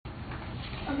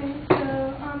Okay, so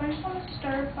I just want to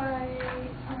start by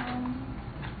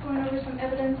going over some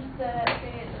evidence that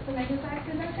the MegaSci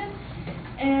presented.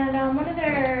 And one of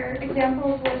their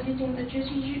examples was using the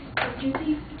Juicy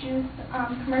Juice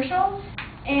commercial.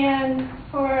 And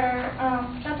for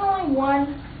that's only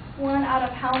one out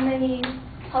of how many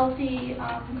healthy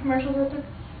commercials that they're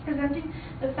presenting.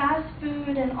 The fast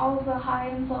food and all of the high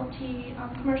and salty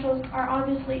commercials are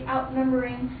obviously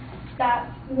outnumbering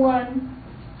that one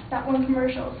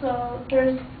commercial. So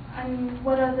there's, I mean,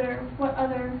 what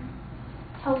other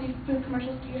healthy food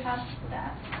commercials do you have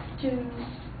to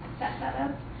back that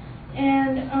up?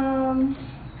 And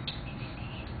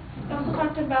we also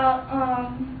talked about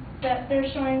that they're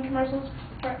showing commercials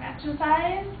for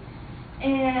exercise,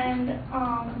 and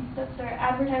that they're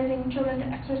advertising children to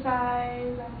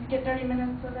exercise and get 30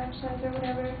 minutes of exercise or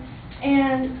whatever.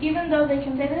 And even though they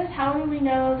can say this, how do we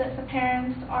know that the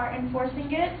parents are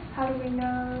enforcing it? How do we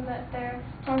know that they're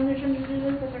telling their children to do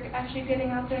this, that they're actually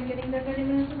getting out there and getting their 30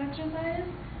 minutes of exercise?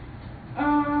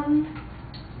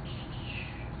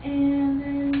 And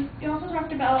then you also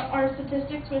talked about our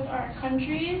statistics with our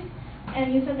countries,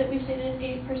 and you said that we stated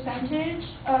a percentage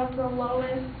of the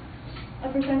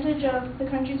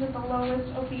countries with the lowest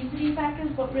obesity factors,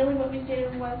 but really what we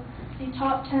stated was the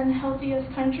top 10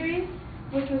 healthiest countries,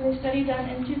 which was a study done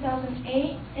in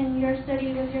 2008, and your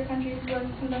study with your countries was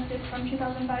conducted from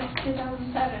 2005 to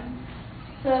 2007.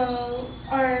 So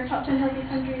our top 10 healthy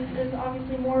countries is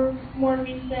obviously more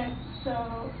recent, so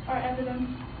our evidence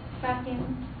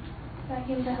backing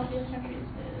the healthiest countries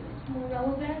is more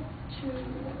relevant to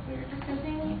what we were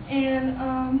discussing. And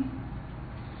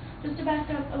just to back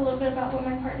up a little bit about what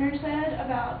my partner said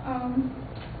about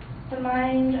the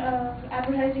mind of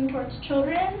advertising towards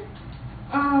children,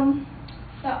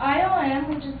 the IOM,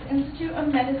 which is the Institute of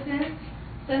Medicine,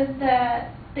 says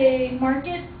that they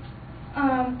market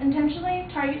intentionally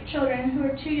target children who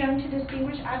are too young to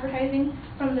distinguish advertising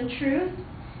from the truth,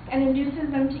 and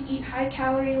induces them to eat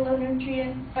high-calorie,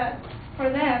 low-nutrient, but for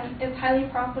them, it's highly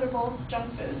profitable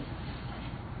junk food.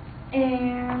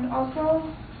 And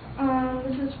also,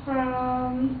 this is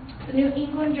from the New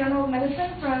England Journal of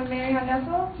Medicine from Marion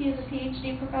Nessel. He is a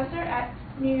PhD professor at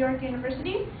New York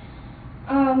University.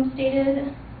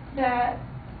 Stated that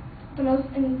the most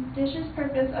ambitious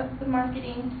purpose of the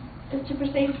marketing is to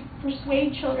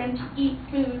persuade children to eat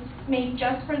foods made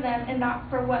just for them and not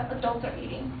for what adults are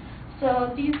eating.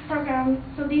 So these programs,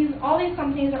 all these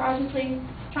companies are obviously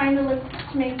trying to look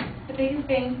to make the biggest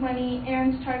bang money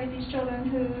and to target these children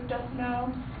who don't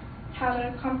know how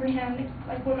to comprehend,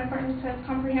 like what my partner said,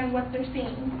 comprehend what they're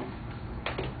seeing.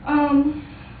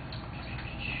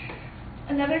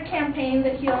 Another campaign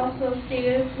that he also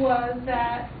stated was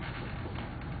that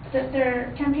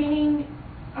they're campaigning,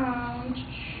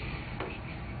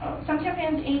 some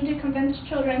campaigns aim to convince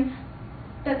children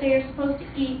that they are supposed to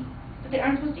eat, that they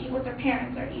aren't supposed to eat what their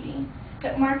parents are eating.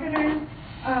 That marketers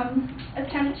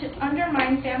attempt to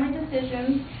undermine family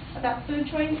decisions about food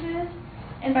choices,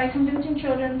 and by convincing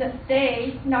children that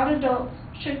they, not adults,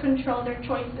 should control their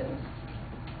choices.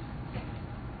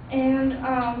 And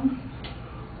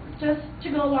just to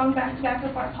go along to back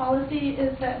up our policy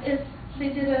is that if they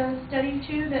did a study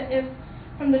too, that if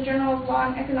from the Journal of Law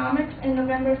and Economics in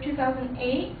November of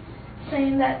 2008,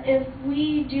 saying that if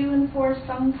we do enforce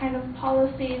some kind of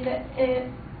policy, that it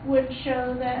would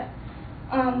show that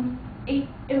it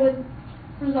would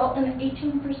result in an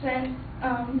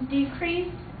 18%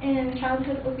 decrease in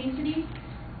childhood obesity,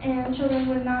 and children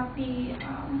would not be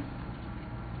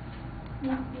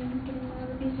getting more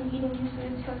obese and eating these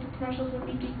foods because the commercials would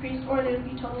be decreased, or they would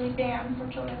be totally banned for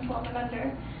children 12 and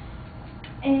under.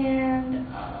 And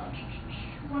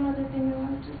one other thing I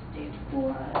wanted to state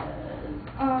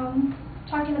was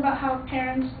talking about how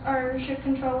parents should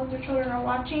control what their children are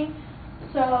watching.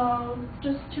 So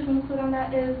just to conclude on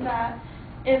that is that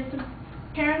if the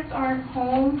parents aren't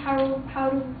home,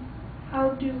 how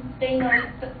do they know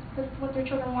that what their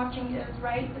children are watching is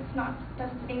right? It's not,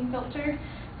 that's being filtered.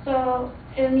 So,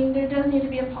 I mean, there does need to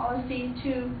be a policy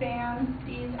to ban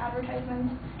these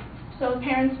advertisements so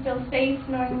parents feel safe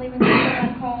knowing leaving their children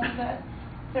at home that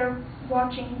they're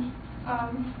watching,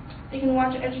 they can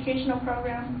watch an educational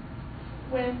program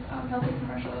with healthy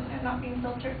commercials and not being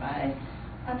filtered by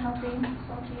unhealthy,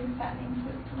 salty, fattening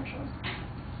food commercials.